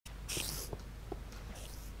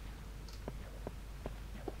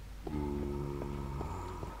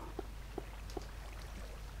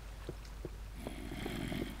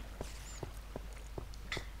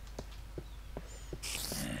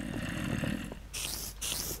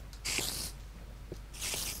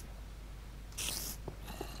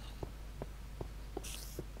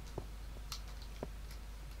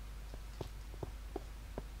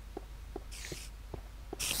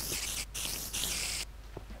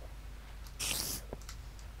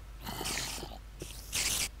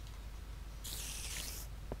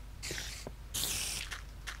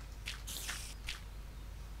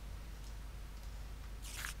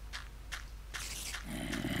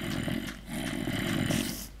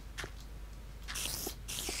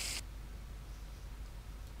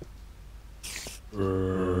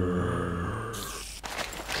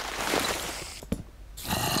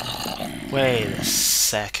Wait a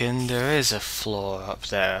second, there is a floor up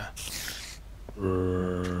there.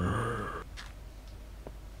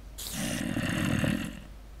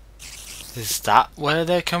 Is that where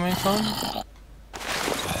they're coming from?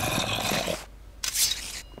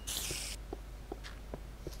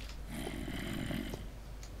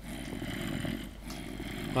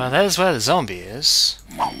 Well, there's where the zombie is.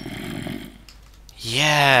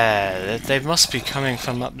 Yeah, they must be coming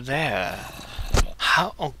from up there.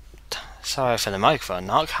 How? Oh, sorry for the microphone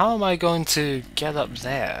knock. How am I going to get up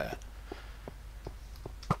there?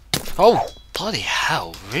 Oh, bloody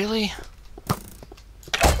hell, really?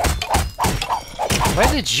 Where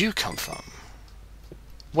did you come from?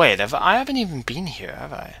 Wait, I haven't even been here,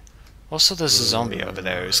 have I? Also, there's a zombie over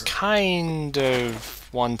there who's kind of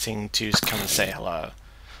wanting to come and say hello.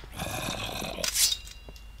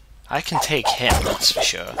 I can take him, that's for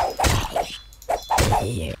sure.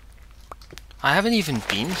 I haven't even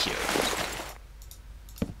been here.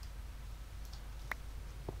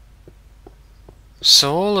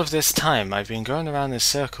 So all of this time I've been going around in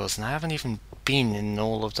circles and I haven't even been in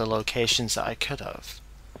all of the locations that I could have.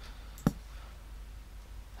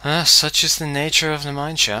 Such is the nature of the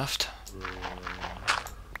mineshaft.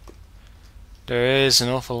 There is an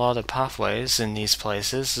awful lot of pathways in these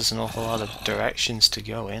places, there's an awful lot of directions to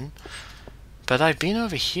go in. But I've been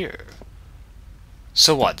over here.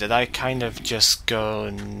 So what, did I kind of just go,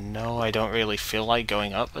 no, I don't really feel like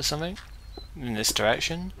going up or something? In this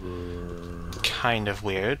direction? Kind of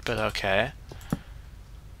weird, but okay.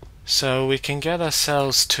 So we can get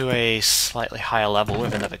ourselves to a slightly higher level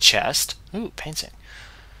with another chest. Ooh, painting.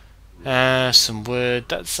 Some wood,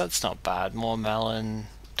 that's not bad. More melon.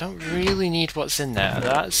 Don't really need what's in there.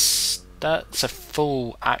 That's a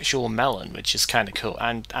full actual melon, which is kind of cool.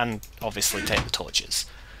 And obviously take the torches.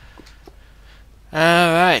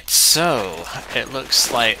 Alright, so it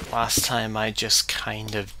looks like last time I just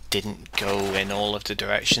kind of didn't go in all of the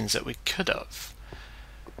directions that we could have.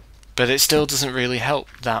 But it still doesn't really help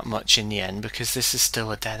that much in the end because this is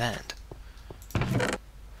still a dead end.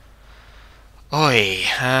 Oi,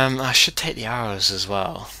 I should take the arrows as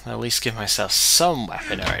well. At least give myself some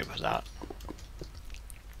weaponry with that.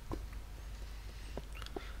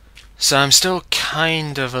 So I'm still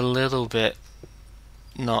kind of a little bit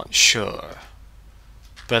not sure.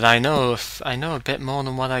 But I know a bit more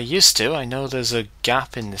than what I used to. I know there's a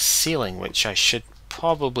gap in the ceiling which I should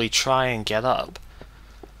probably try and get up.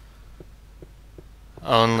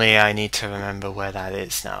 Only I need to remember where that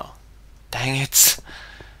is now. Dang it!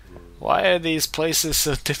 Why are these places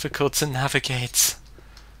so difficult to navigate?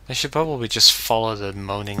 I should probably just follow the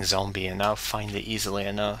moaning zombie and I'll find it easily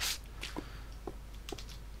enough.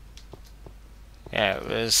 Yeah, it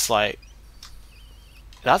was like...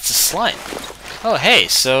 That's a slime! Oh hey,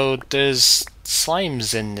 so there's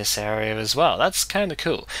slimes in this area as well. That's kind of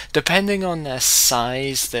cool. Depending on their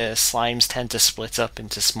size, their slimes tend to split up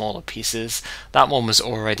into smaller pieces. That one was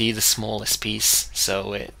already the smallest piece,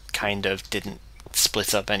 so it kind of didn't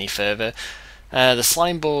split up any further. The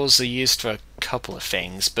slime balls are used for a couple of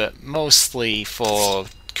things, but mostly for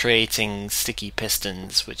creating sticky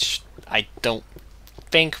pistons, which I don't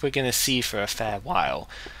think we're going to see for a fair while.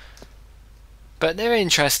 But they're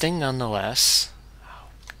interesting nonetheless. Oh,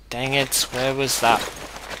 dang it, where was that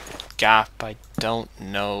gap? I don't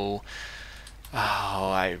know. Oh,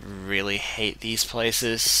 I really hate these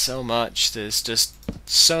places so much. There's just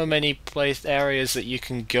so many areas that you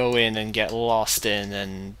can go in and get lost in,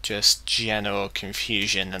 and just general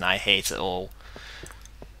confusion, and I hate it all.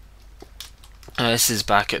 This is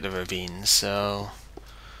back at the ravine, so...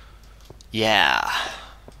 yeah.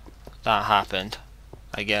 That happened,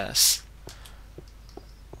 I guess.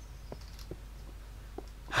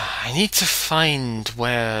 I need to find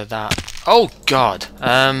where that... oh god!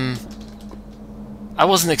 I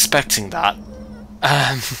wasn't expecting that.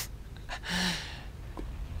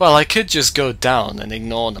 Well, I could just go down and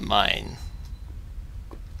ignore the mine.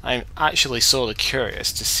 I'm actually sort of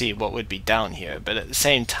curious to see what would be down here, but at the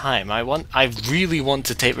same time, I really want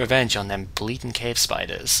to take revenge on them bleeding cave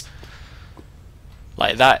spiders.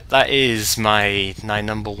 Like, that is my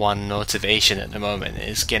number one motivation at the moment,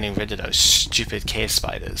 is getting rid of those stupid cave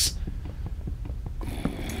spiders.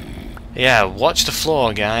 Yeah, watch the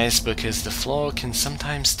floor, guys, because the floor can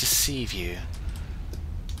sometimes deceive you.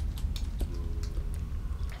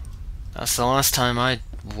 That's the last time I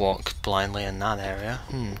walked blindly in that area.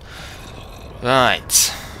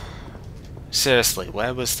 Right. Seriously,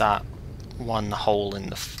 where was that one hole in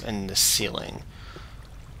the ceiling?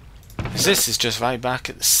 Because this is just right back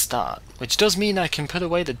at the start, which does mean I can put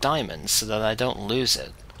away the diamonds so that I don't lose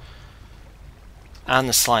it. And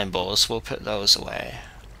the slime balls, we'll put those away.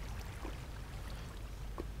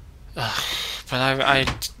 Ugh,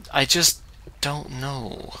 but I just don't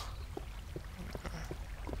know.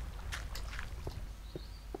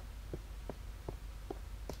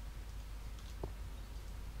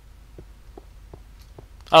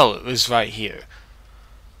 Oh, it was right here.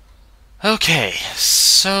 Okay,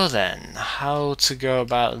 so then, how to go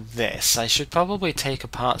about this? I should probably take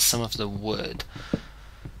apart some of the wood.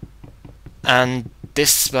 And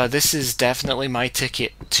this is definitely my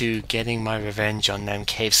ticket to getting my revenge on them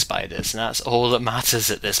cave spiders, and that's all that matters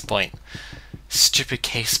at this point. Stupid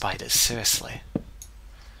cave spiders, seriously.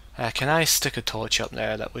 Can I stick a torch up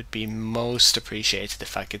there? That would be most appreciated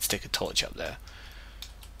if I could stick a torch up there.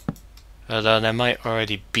 Although there might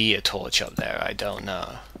already be a torch up there, I don't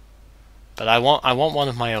know. But I want one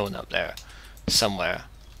of my own up there, somewhere.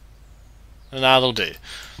 And that'll do.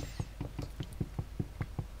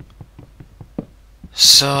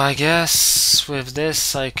 So I guess with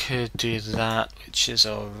this I could do that, which is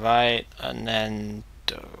alright, and then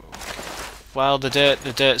well, the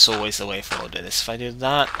dirt's always the way forward with this. If I do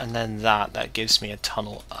that and then that gives me a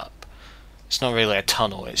tunnel up. It's not really a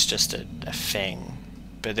tunnel, it's just a thing,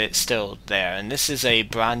 but it's still there. And this is a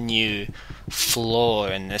brand new floor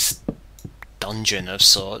in this dungeon of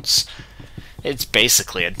sorts. It's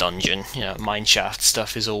basically a dungeon, you know, mineshaft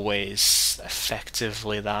stuff is always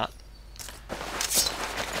effectively that.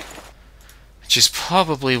 Which is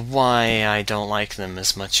probably why I don't like them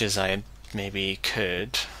as much as I maybe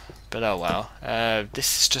could. But oh well.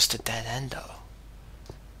 This is just a dead end though.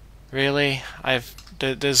 Really?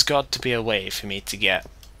 There's got to be a way for me to get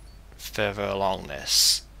further along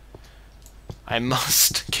this. I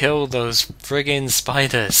must kill those friggin'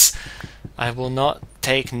 spiders. I will not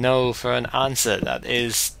take no for an answer. That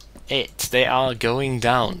is it. They are going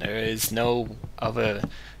down. There is no other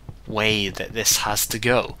way that this has to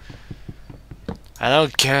go. I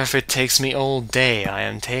don't care if it takes me all day. I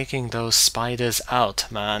am taking those spiders out,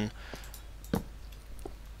 man.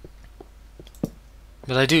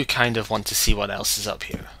 But I do kind of want to see what else is up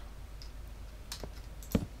here.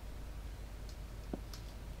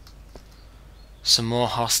 Some more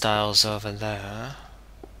hostiles over there.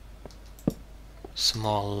 Some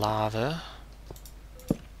more lava.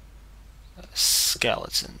 A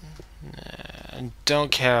skeleton. I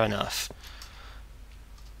don't care enough.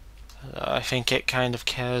 I think it kind of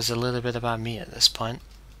cares a little bit about me at this point.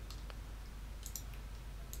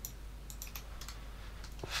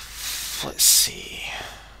 Let's see.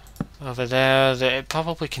 Over there, it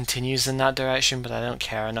probably continues in that direction, but I don't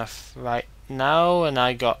care enough right now, and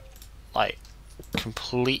I got, like,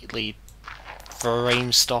 completely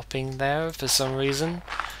frame stopping there for some reason.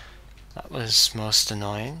 That was most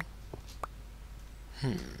annoying.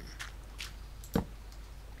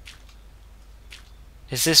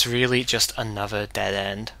 Is this really just another dead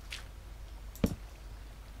end?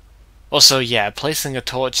 Also, yeah, placing a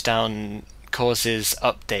torch down causes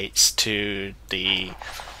updates to the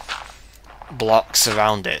blocks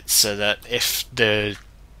around it, so that if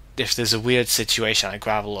there's a weird situation like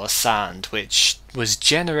gravel or sand which was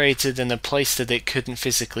generated in a place that it couldn't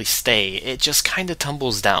physically stay, it just kinda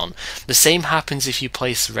tumbles down. The same happens if you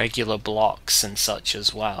place regular blocks and such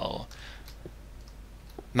as well.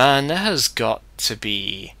 Man, there has got to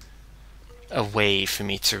be a way for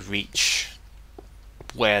me to reach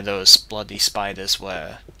where those bloody spiders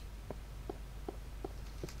were.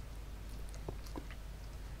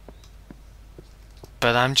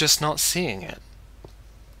 But I'm just not seeing it.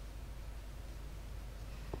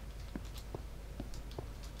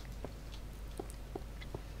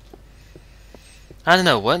 I don't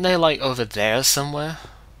know, weren't they like over there somewhere?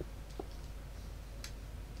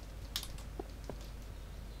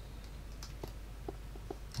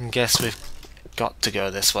 I guess we've got to go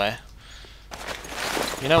this way.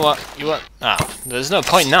 You know what? There's no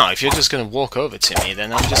point now. If you're just gonna walk over to me,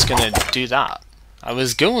 then I'm just gonna do that. I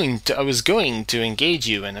was going to engage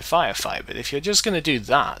you in a firefight, but if you're just gonna do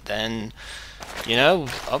that, then, you know,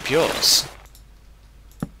 up yours.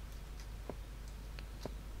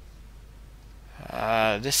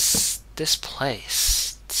 This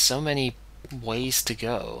place, so many ways to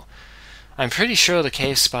go. I'm pretty sure the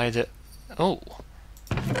cave spider. Oh.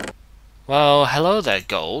 Well, hello there,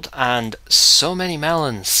 gold, and so many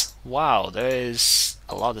melons. Wow, there is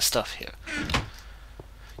a lot of stuff here.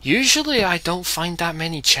 Usually I don't find that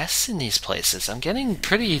many chests in these places. I'm getting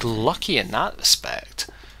pretty lucky in that respect.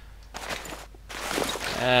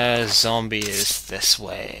 Zombie is this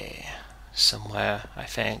way. Somewhere, I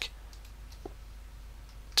think.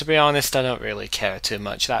 To be honest, I don't really care too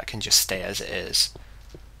much. That can just stay as it is.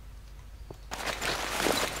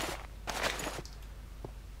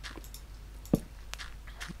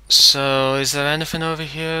 So, is there anything over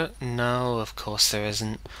here? No, of course there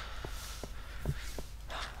isn't.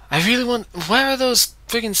 I really want... Where are those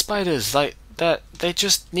friggin' spiders? Like, that they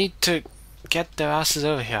just need to get their asses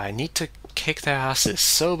over here. I need to kick their asses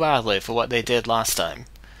so badly for what they did last time.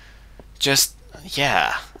 Just...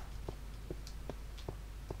 yeah.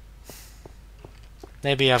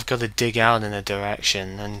 Maybe I've got to dig out in a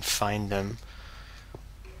direction and find them.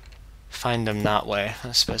 Find them that way.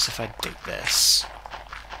 I suppose if I dig this...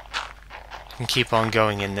 and keep on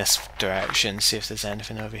going in this direction, see if there's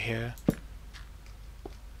anything over here.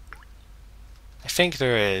 I think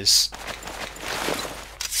there is.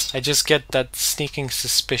 I just get that sneaking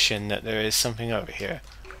suspicion that there is something over here.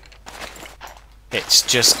 It's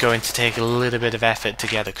just going to take a little bit of effort to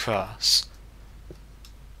get across.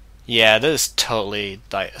 Yeah, there's totally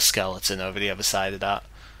like a skeleton over the other side of that.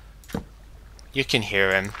 You can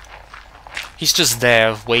hear him. He's just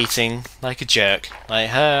there, waiting, like a jerk. Like,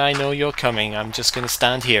 hey, I know you're coming, I'm just gonna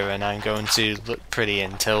stand here and I'm going to look pretty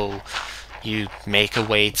until you make a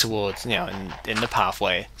way towards, you know, in the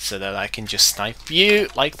pathway, so that I can just snipe you,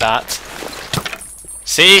 like that.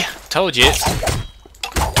 See? Told you.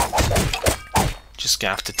 Just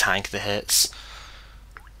gonna have to tank the hits.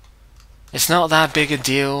 It's not that big a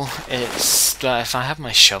deal, it's... if I have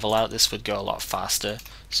my shovel out, this would go a lot faster,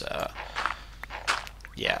 so...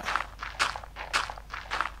 yeah.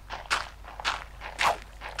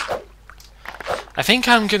 I think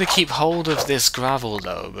I'm going to keep hold of this gravel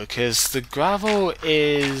though, because the gravel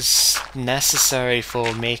is necessary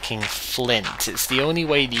for making flint. It's the only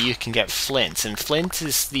way that you can get flint, and flint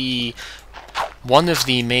is one of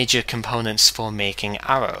the major components for making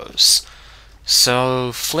arrows.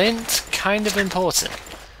 So flint, kind of important.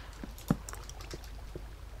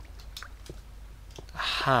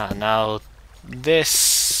 Aha, now this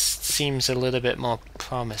seems a little bit more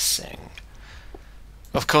promising.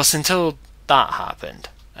 Of course, until that happened,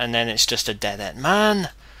 and then it's just a dead end. Man,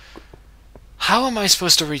 how am I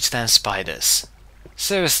supposed to reach them spiders?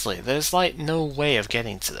 Seriously, there's like no way of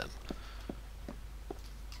getting to them.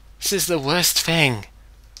 This is the worst thing.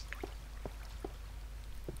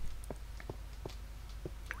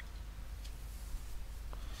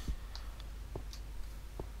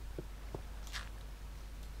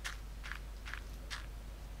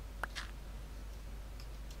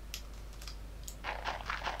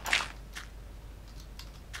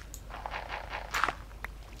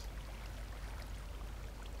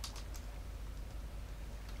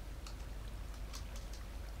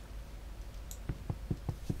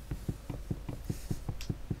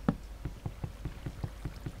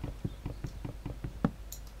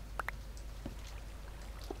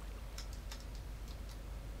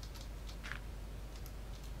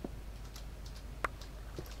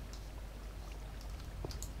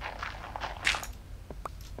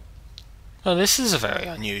 Well, this is a very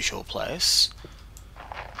unusual place.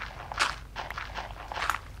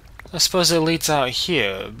 I suppose it leads out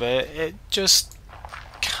here, but it just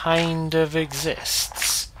kind of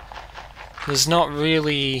exists. There's not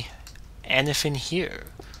really anything here.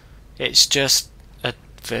 It's just a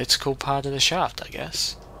vertical part of the shaft, I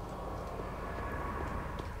guess.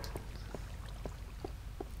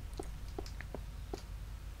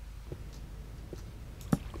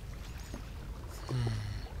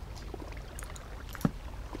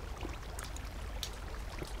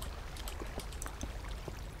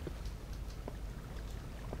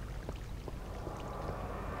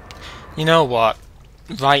 You know what?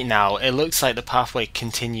 Right now, it looks like the pathway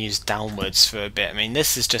continues downwards for a bit. I mean,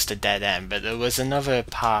 this is just a dead end, but there was another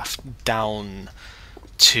path down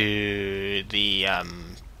to the,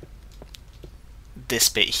 this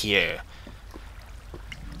bit here.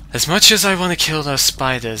 As much as I want to kill those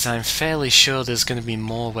spiders, I'm fairly sure there's going to be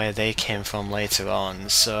more where they came from later on,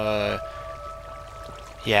 so...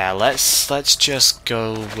 yeah, let's just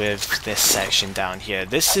go with this section down here.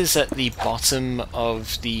 This is at the bottom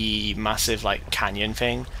of the massive, like, canyon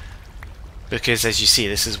thing. Because, as you see,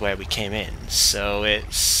 this is where we came in. So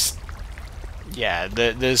it's... yeah,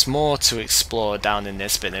 there's more to explore down in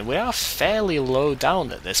this bit. And we are fairly low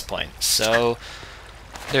down at this point. So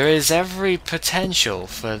there is every potential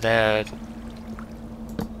for there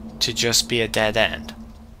to just be a dead end.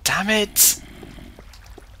 Damn it!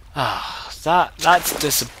 Ah. That's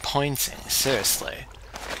disappointing, seriously.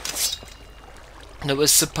 There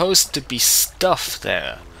was supposed to be stuff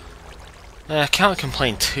there. I can't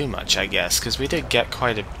complain too much, I guess, because we did get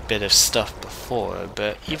quite a bit of stuff before,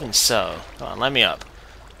 but even so... come on, let me up.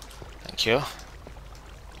 Thank you.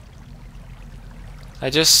 I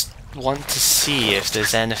just want to see if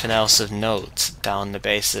there's anything else of note down the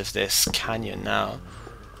base of this canyon now.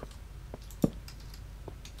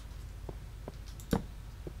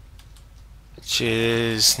 which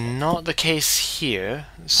is not the case here.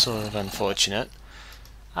 It's sort of unfortunate.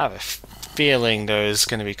 I have a feeling there's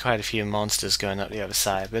going to be quite a few monsters going up the other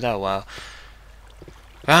side, but oh well.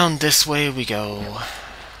 Round this way we go.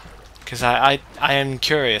 Because I am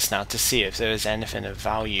curious now to see if there is anything of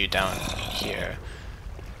value down here.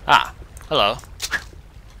 Ah, hello.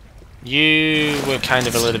 You were kind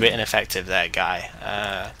of a little bit ineffective there,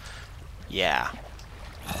 guy. Yeah.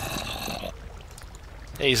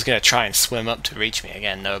 He's gonna try and swim up to reach me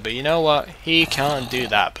again, though, but you know what? He can't do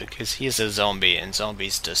that because he's a zombie, and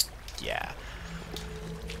zombies just... yeah.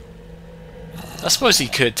 I suppose he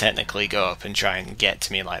could technically go up and try and get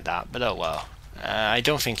to me like that, but oh well. I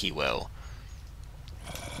don't think he will.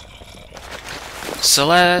 So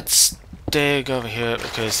let's dig over here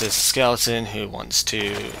because there's a skeleton who wants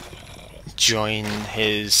to join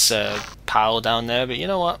his pile down there, but you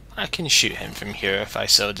know what? I can shoot him from here if I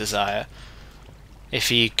so desire. If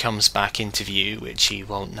he comes back into view, which he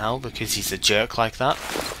won't now because he's a jerk like that.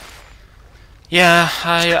 Yeah,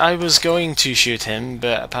 I was going to shoot him,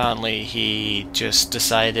 but apparently he just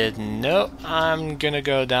decided, nope, I'm gonna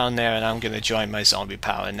go down there and I'm gonna join my zombie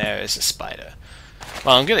pal, and there is a spider.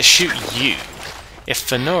 Well, I'm gonna shoot you, if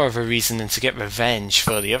for no other reason than to get revenge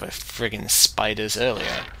for the other friggin' spiders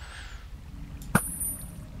earlier.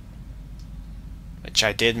 Which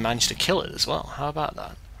I did manage to kill it as well, how about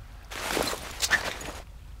that?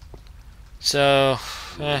 So,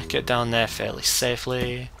 get down there fairly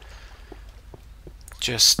safely.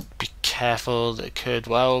 Just be careful, there could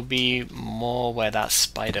well be more where that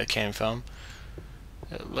spider came from.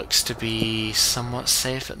 It looks to be somewhat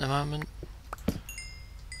safe at the moment.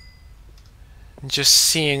 Just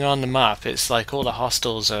seeing on the map, it's like all the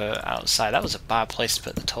hostiles are outside. That was a bad place to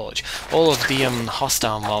put the torch. All of the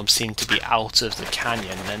hostile mobs seem to be out of the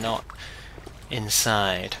canyon, they're not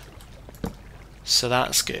inside. So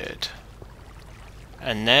that's good.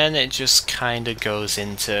 And then it just kind of goes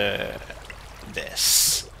into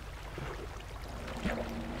this,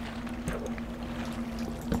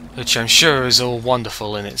 which I'm sure is all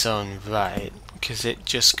wonderful in its own right, because it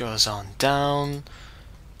just goes on down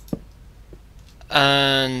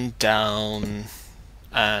and down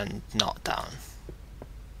and not down.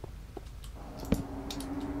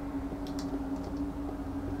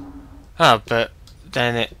 Ah, but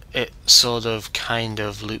then it sort of kind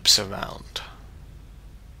of loops around.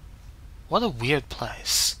 What a weird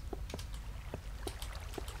place.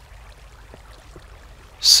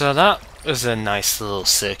 So that was a nice little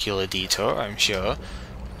circular detour, I'm sure.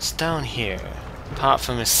 It's down here, apart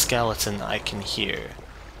from a skeleton that I can hear.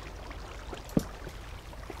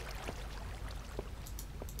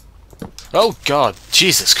 Oh god,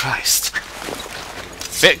 Jesus Christ.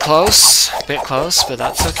 Bit close, but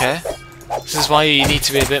that's okay. This is why you need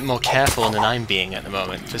to be a bit more careful than I'm being at the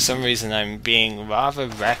moment. For some reason I'm being rather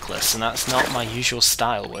reckless, and that's not my usual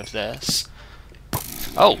style with this.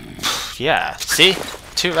 Oh, yeah, see?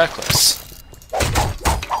 Too reckless.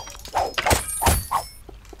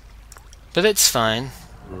 But it's fine.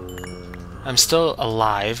 I'm still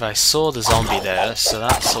alive, I saw the zombie there, so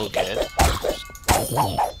that's all good.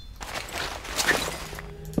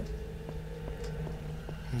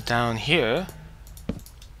 Down here...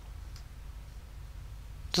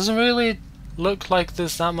 doesn't really look like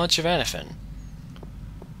there's that much of anything.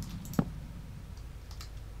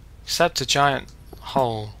 Except a giant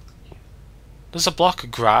hole. There's a block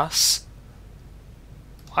of grass.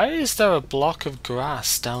 Why is there a block of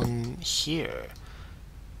grass down here?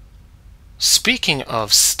 Speaking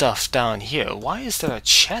of stuff down here, why is there a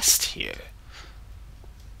chest here?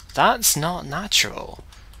 That's not natural.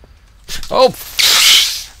 Oh!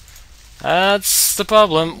 That's the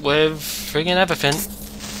problem with friggin' everything.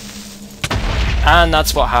 And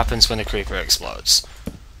that's what happens when a creeper explodes.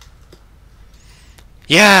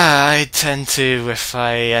 Yeah, I tend to, if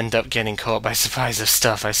I end up getting caught by surprise of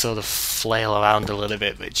stuff, I sort of flail around a little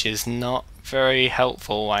bit, which is not very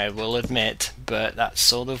helpful, I will admit, but that's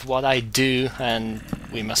sort of what I do, and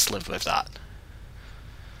we must live with that.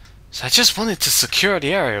 So I just wanted to secure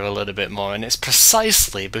the area a little bit more, and it's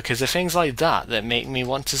precisely because of things like that that make me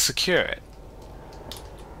want to secure it.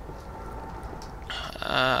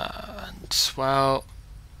 And, well,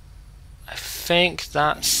 I think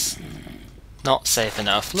that's not safe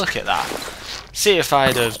enough. Look at that. See, if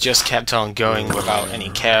I'd have just kept on going without any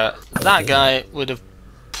care, that guy would have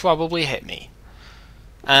probably hit me.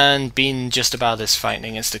 And been just about as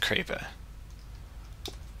frightening as the creeper.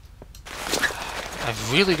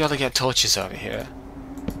 I've really got to get torches over here.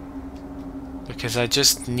 Because I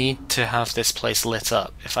just need to have this place lit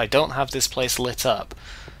up. If I don't have this place lit up,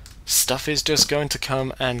 stuff is just going to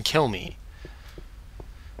come and kill me.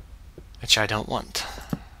 which I don't want.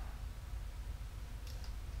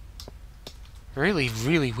 Really,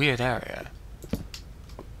 really weird area.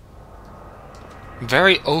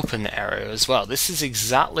 Very open area as well. This is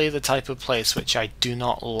exactly the type of place which I do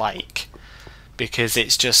not like, because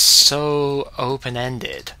it's just so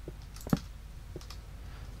open-ended.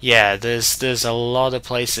 Yeah, there's a lot of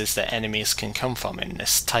places that enemies can come from in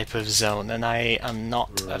this type of zone, and I am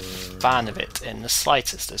not a fan of it in the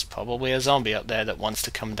slightest. There's probably a zombie up there that wants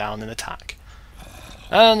to come down and attack.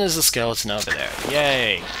 And there's a skeleton over there.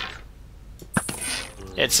 Yay!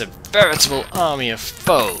 It's a veritable army of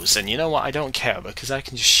foes, and you know what? I don't care, because I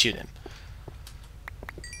can just shoot him.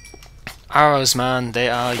 Arrows, man, they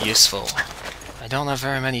are useful. I don't have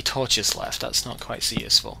very many torches left, that's not quite so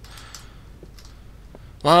useful.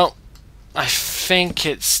 Well, I think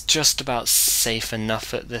it's just about safe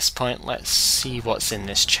enough at this point. Let's see what's in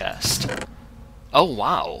this chest. Oh,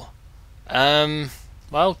 wow.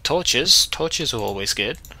 Well, torches. Torches are always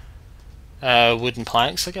good. Wooden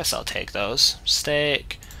planks, I guess I'll take those.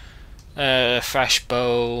 Steak. Fresh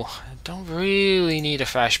bow. I don't really need a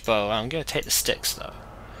fresh bow. I'm gonna take the sticks, though.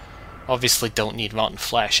 Obviously don't need rotten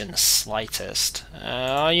flesh in the slightest.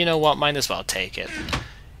 You know what, might as well take it.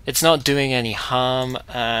 It's not doing any harm,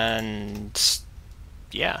 and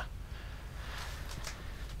yeah.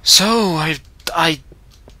 So, I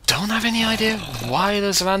don't have any idea why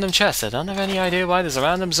there's a random chest. I don't have any idea why there's a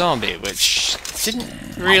random zombie, which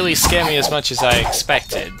didn't really scare me as much as I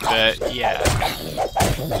expected, but yeah.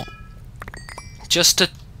 Just a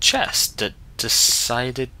chest that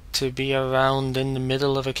decided to be around in the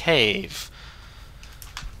middle of a cave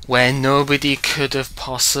where nobody could have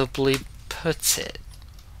possibly put it.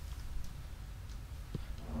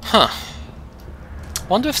 Huh.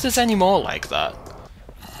 Wonder if there's any more like that.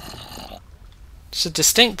 It's a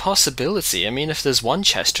distinct possibility. I mean, if there's one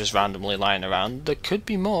chest just randomly lying around, there could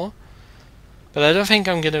be more. But I don't think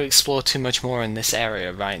I'm going to explore too much more in this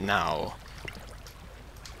area right now.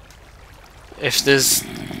 If there's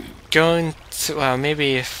going to... well,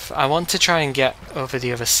 maybe if... I want to try and get over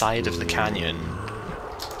the other side of the canyon.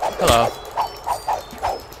 Hello.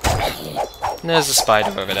 And there's a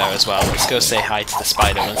spider over there as well. Let's go say hi to the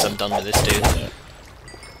spider once I'm done with this dude.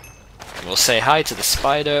 We'll say hi to the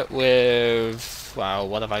spider with... wow,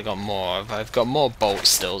 what have I got more of? I've got more bolts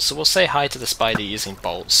still, so we'll say hi to the spider using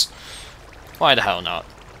bolts. Why the hell not?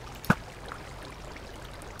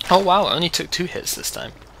 Oh wow, it only took 2 hits this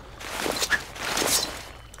time.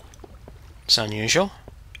 It's unusual.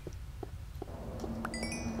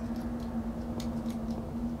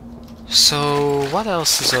 So, what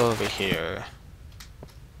else is over here?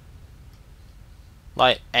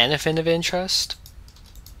 Like, anything of interest?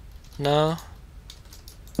 No?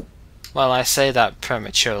 Well, I say that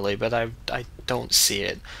prematurely, but I don't see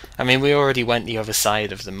it. I mean, we already went the other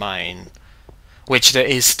side of the mine, which there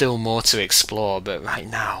is still more to explore, but right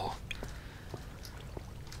now...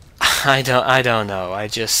 I don't know,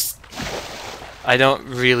 I don't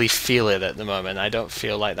really feel it at the moment. I don't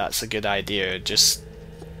feel like that's a good idea, just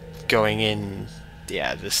going in...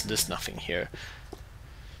 yeah, there's nothing here.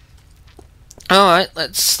 Alright,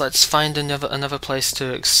 let's find another place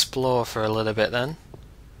to explore for a little bit then.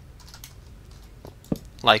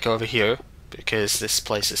 Like over here, because this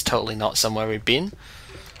place is totally not somewhere we've been.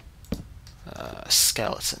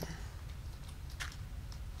 Skeleton.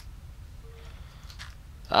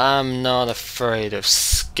 I'm not afraid of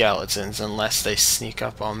skeletons unless they sneak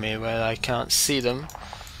up on me where I can't see them.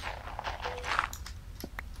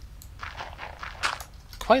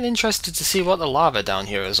 Quite interested to see what the lava down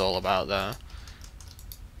here is all about though.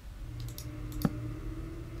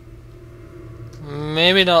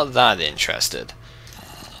 Maybe not that interested.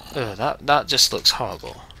 Ugh, that just looks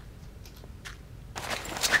horrible.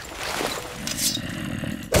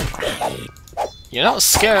 You're not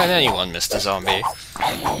scaring anyone, Mr. Zombie.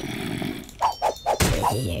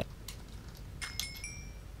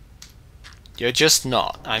 You're just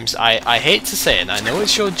not. I hate to say it, I know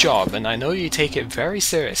it's your job, and I know you take it very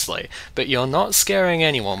seriously, but you're not scaring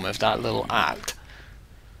anyone with that little act.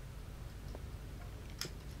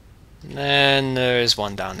 And there is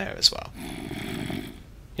one down there as well.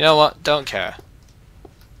 You know what? Don't care.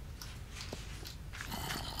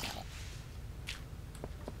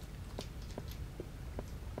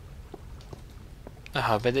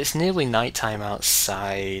 Oh, but it's nearly nighttime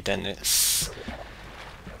outside, and that's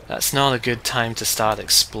not a good time to start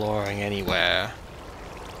exploring anywhere.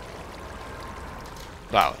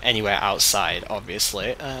 Well, anywhere outside,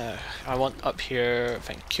 obviously. I want up here,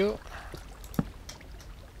 thank you.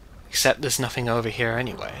 Except there's nothing over here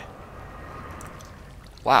anyway.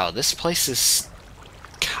 Wow, this place is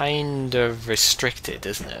kind of restricted,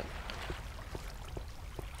 isn't it?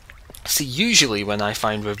 See, usually when I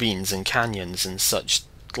find ravines and canyons and such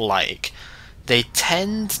like, they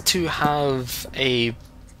tend to have a,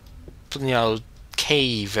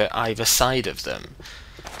 cave at either side of them.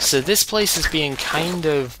 So this place is being kind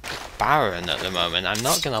of barren at the moment, I'm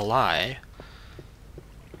not gonna lie.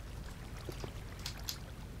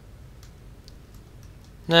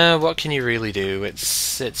 No, what can you really do?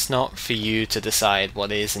 It's not for you to decide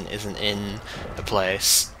what is and isn't in the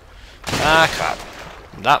place. Ah, crap.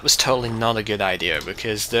 That was totally not a good idea,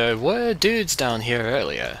 because there were dudes down here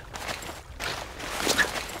earlier.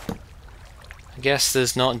 I guess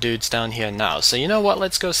there's not dudes down here now, so you know what,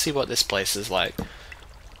 let's go see what this place is like.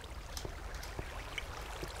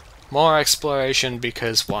 More exploration,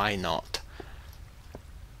 because why not?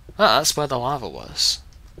 Ah, that's where the lava was.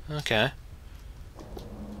 Okay.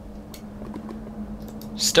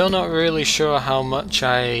 Still not really sure how much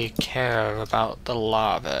I care about the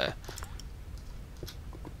lava.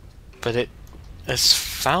 But it has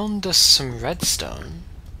found us some redstone.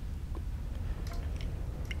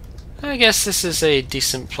 I guess this is a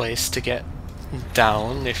decent place to get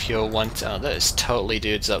down if you're wanting. Oh, there's totally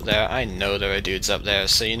dudes up there. I know there are dudes up there,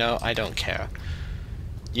 so you know, I don't care.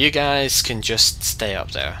 You guys can just stay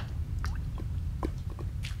up there.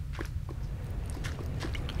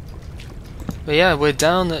 But yeah, we're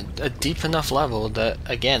down at a deep enough level that,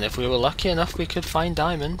 again, if we were lucky enough, we could find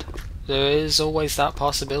diamond. There is always that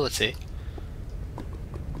possibility.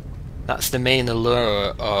 That's the main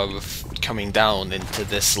allure of coming down into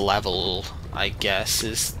this level, I guess,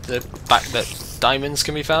 is the fact that diamonds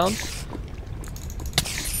can be found.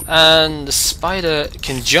 And the spider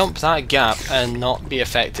can jump that gap and not be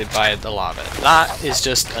affected by the lava. That is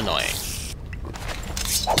just annoying.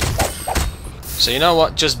 So you know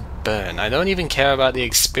what, just burn. I don't even care about the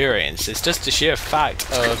experience, it's just the sheer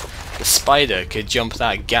fact of the spider could jump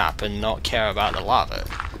that gap and not care about the lava.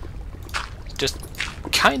 Just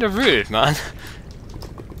kind of rude, man.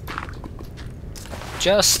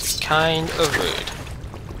 Just kind of rude.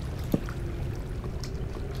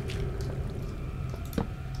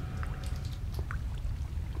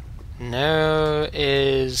 There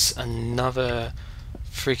is another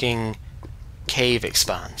freaking cave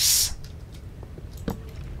expanse.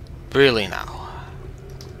 Really now.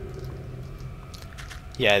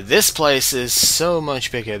 Yeah, this place is so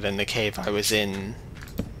much bigger than the cave I was in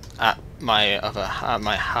at my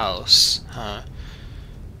house.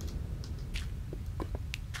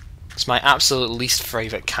 It's my absolute least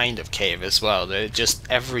favourite kind of cave as well. Just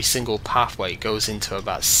every single pathway goes into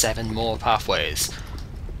about 7 more pathways,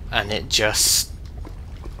 and it just,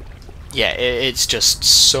 yeah, it's just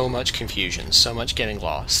so much confusion, so much getting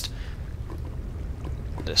lost.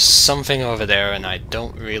 There's something over there and I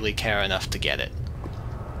don't really care enough to get it.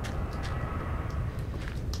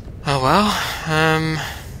 Oh well,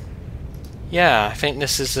 yeah, I think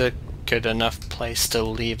this is a good enough place to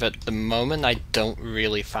leave at the moment. I don't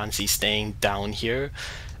really fancy staying down here,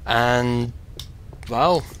 and,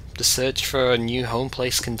 well, the search for a new home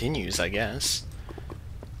place continues, I guess.